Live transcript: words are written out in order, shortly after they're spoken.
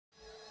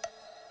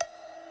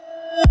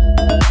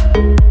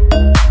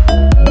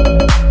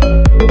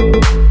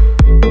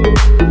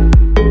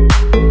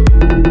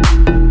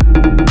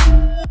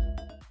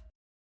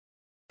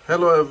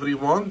Hello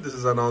everyone, this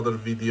is another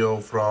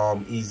video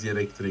from Easy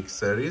Electric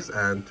series,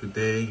 and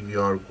today we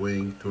are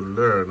going to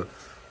learn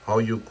how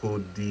you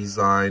could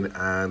design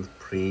and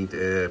print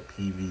a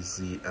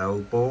PVC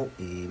elbow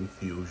in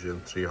Fusion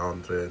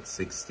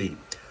 360.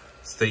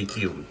 Stay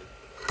tuned.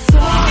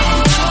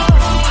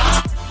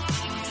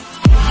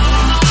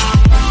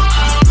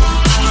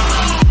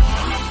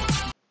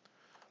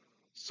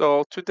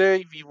 So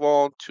today we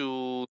want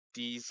to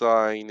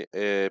design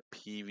a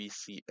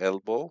PVC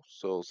elbow,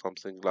 so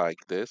something like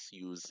this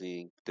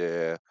using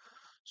the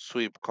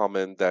sweep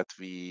command that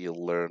we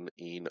learned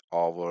in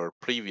our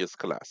previous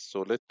class.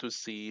 So let's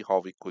see how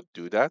we could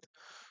do that.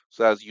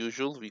 So as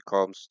usual, we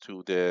comes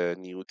to the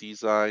new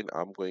design.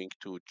 I'm going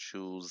to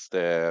choose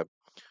the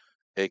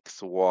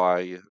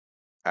XY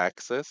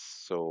axis.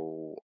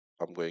 So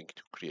I'm going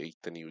to create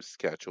the new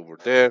sketch over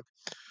there.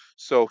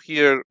 So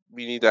here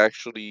we need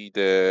actually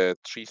the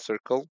tree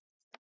circle.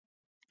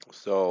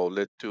 So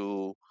let's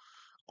to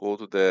go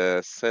to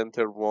the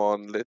center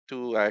one. Let's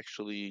to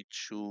actually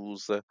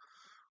choose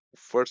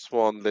first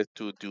one. Let's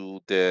to do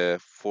the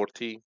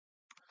 40.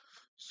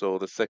 So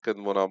the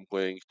second one I'm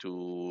going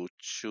to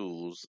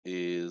choose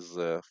is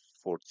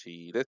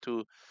 40. Let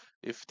to,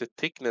 if the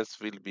thickness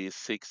will be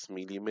 6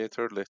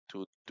 millimeter, let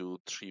to do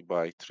 3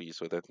 by 3.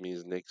 So that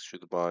means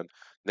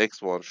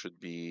next one should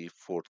be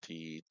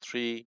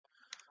 43,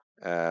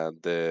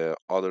 and the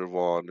other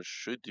one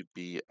should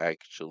be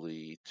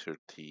actually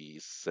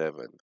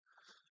 37.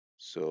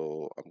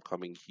 So I'm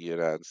coming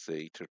here and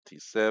say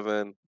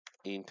 37,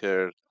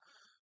 enter.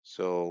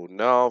 So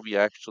now we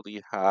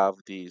actually have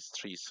these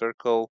three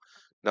circle.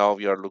 Now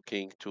we are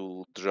looking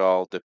to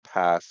draw the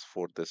path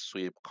for the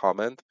sweep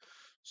command.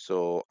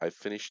 So I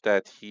finished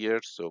that here.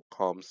 So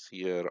comes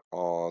here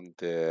on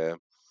the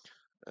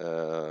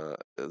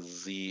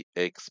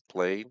ZX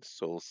plane.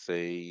 So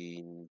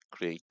say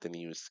create the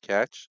new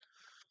sketch.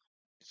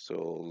 So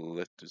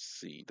let's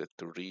see that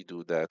to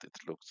redo that. It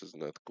looks does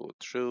not go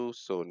through.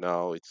 So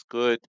now it's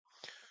good.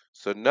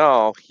 So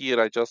now here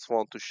I just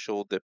want to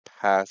show the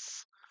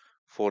path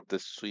for the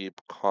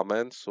sweep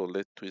command. So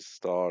let us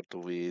start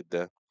with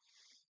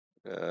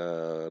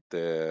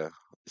the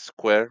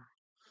square.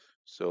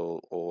 So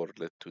or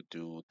let to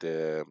do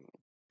the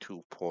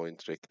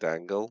 2-point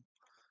rectangle,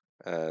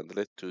 and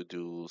let to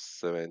do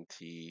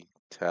 70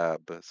 tab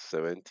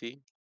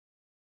 70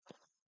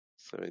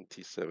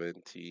 70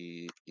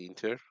 70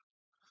 enter.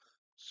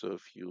 So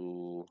if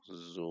you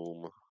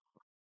zoom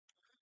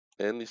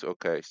in, is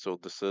okay. So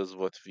this is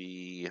what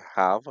we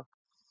have.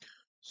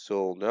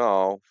 So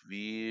now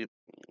we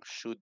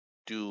should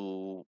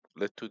do,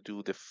 let to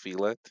do the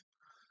fillet.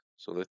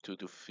 So let to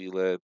do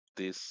fillet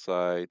this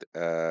side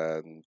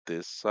and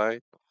this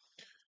side.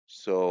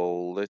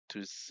 So let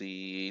to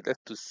see, let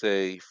to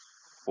say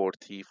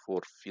 40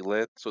 for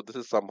fillet. So this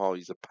is somehow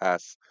is a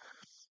pass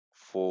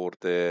for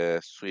the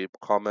sweep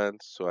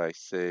command. So I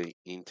say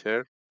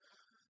enter.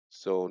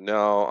 So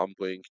now I'm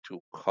going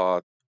to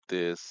cut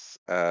this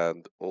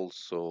and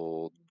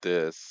also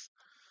this.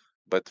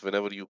 But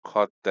whenever you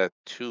cut that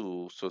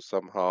too, so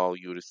somehow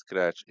your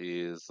scratch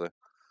is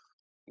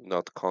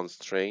not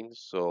constrained.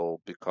 So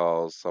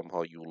because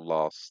somehow you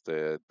lost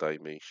the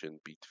dimension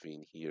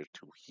between here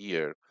to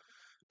here.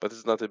 But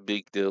it's not a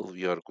big deal.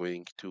 We are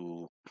going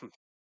to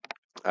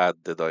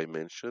add the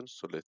dimension.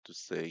 So let's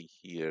say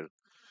here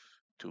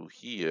to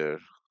here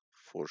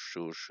for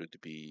sure should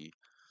be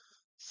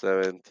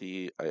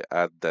 70. I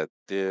add that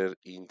there,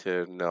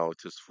 enter. Now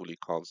it is fully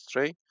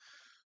constrained.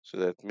 So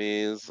that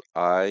means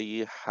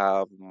I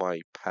have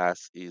my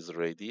pass is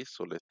ready.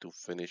 So let's to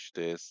finish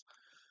this,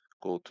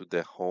 go to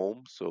the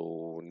home.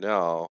 So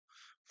now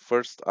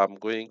first I'm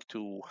going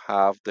to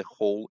have the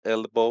whole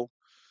elbow.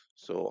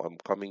 So I'm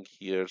coming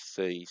here,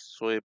 say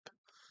sweep.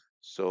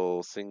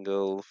 So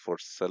single for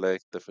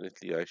select,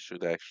 definitely I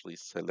should actually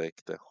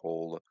select the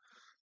whole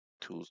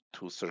two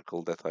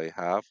circle that I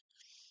have.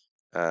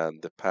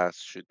 And the path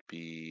should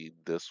be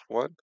this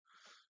one.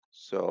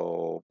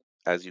 So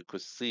as you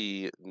could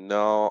see,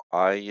 now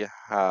I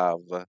have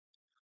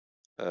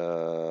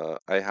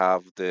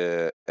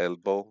the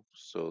elbow.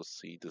 So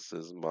see, this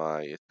is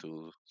my,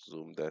 to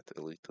zoom that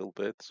a little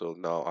bit. So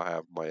now I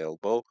have my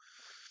elbow.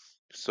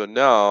 So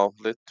now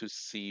let's to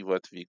see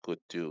what we could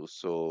do.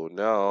 So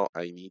now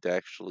I need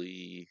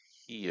actually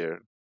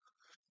here,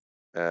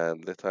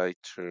 and let I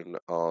turn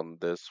on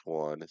this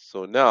one.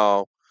 So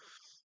now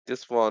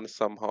this one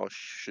somehow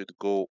should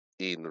go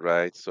in,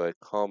 right? So I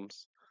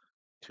comes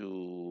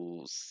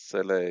to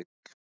select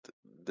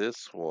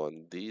this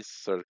one, this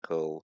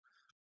circle,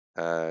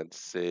 and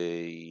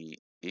say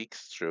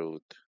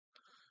extrude.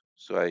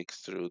 So I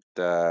extrude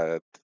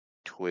that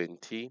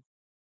 20.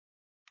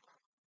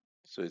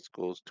 So it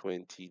goes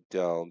 20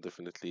 down.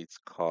 Definitely it's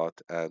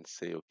cut and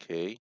say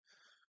okay.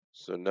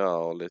 So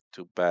now let's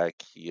to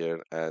back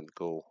here and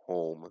go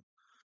home.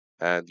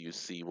 And you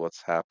see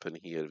what's happened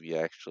here. We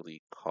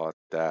actually cut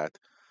that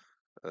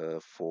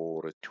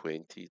for a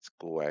 20. It's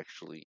go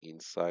actually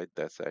inside.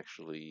 That's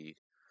actually,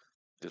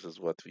 this is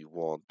what we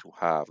want to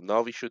have.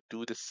 Now we should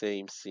do the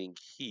same thing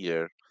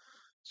here.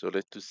 So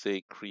let's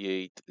say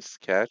create a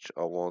sketch.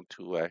 I want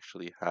to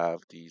actually have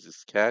these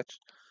sketch.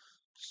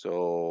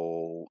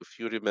 So if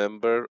you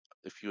remember,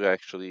 if you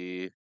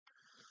actually,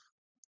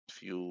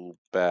 if you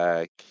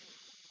back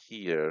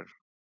here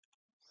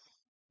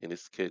in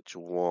sketch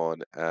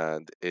one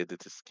and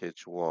edit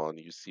sketch one,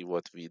 you see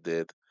what we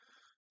did.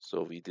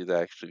 So we did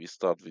actually, we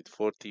start with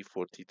 40,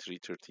 43,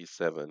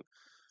 37.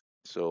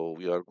 So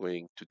we are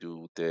going to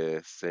do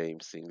the same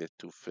thing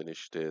to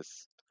finish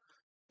this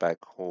back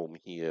home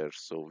here.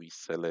 So we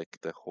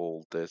select the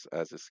whole this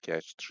as a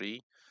sketch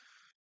tree.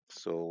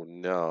 So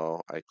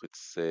now I could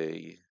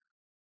say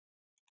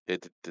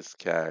edit the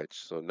sketch.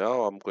 So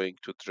now I'm going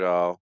to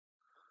draw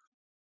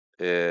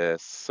a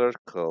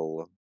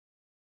circle,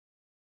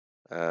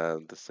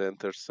 and the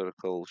center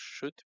circle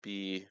should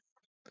be,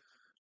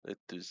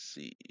 let's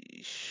see,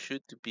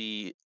 should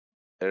be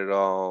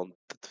around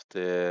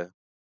the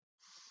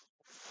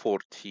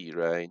 40,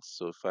 right?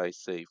 So if I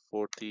say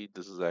 40,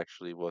 this is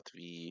actually what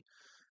we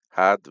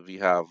had. We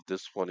have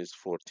this one is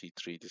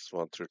 43, this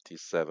one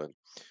 37.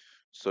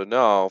 So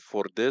now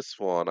for this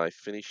one, I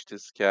finished the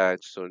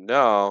sketch. So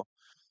now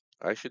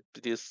I should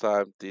this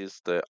time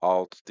this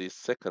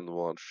second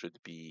one should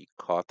be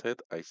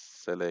cutted. I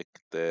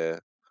select the,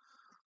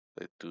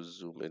 let's do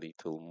zoom a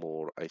little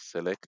more. I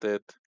select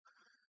it,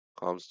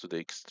 comes to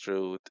the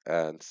extrude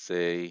and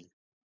say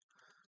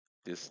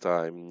this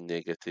time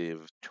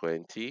negative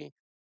 20.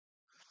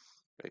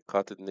 I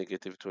cut it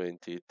negative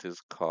 20, it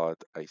is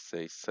cut. I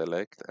say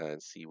select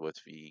and see what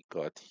we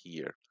got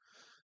here.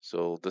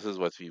 So this is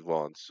what we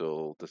want.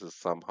 So this is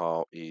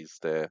somehow is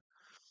the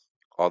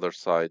other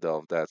side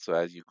of that. So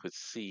as you could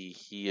see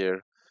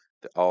here,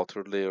 the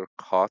outer layer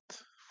cut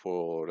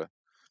for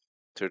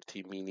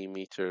 30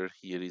 millimeter.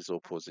 Here is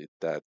opposite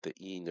that the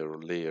inner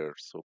layer.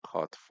 So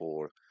cut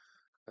for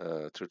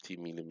 30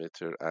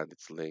 millimeter and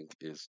its length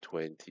is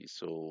 20.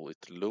 So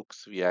it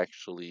looks we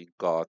actually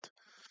got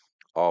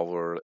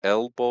our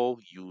elbow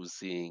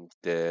using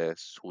the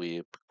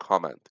sweep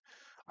command.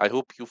 I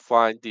hope you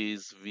find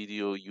this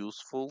video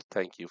useful.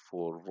 Thank you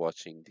for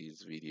watching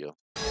this video.